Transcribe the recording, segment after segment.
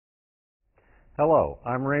Hello,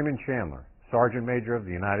 I'm Raymond Chandler, Sergeant Major of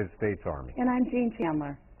the United States Army. And I'm Jean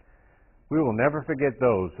Chandler. We will never forget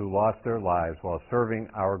those who lost their lives while serving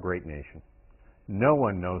our great nation. No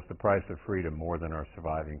one knows the price of freedom more than our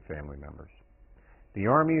surviving family members. The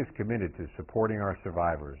Army is committed to supporting our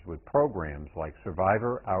survivors with programs like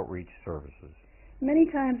Survivor Outreach Services. Many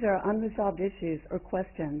times there are unresolved issues or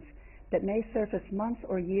questions that may surface months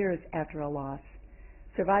or years after a loss.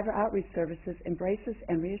 Survivor Outreach Services embraces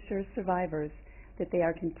and reassures survivors that they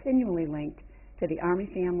are continually linked to the Army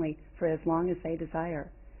family for as long as they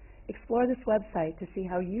desire. Explore this website to see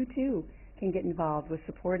how you too can get involved with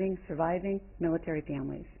supporting surviving military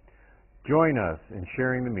families. Join us in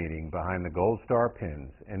sharing the meaning behind the Gold Star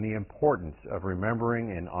pins and the importance of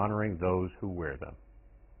remembering and honoring those who wear them.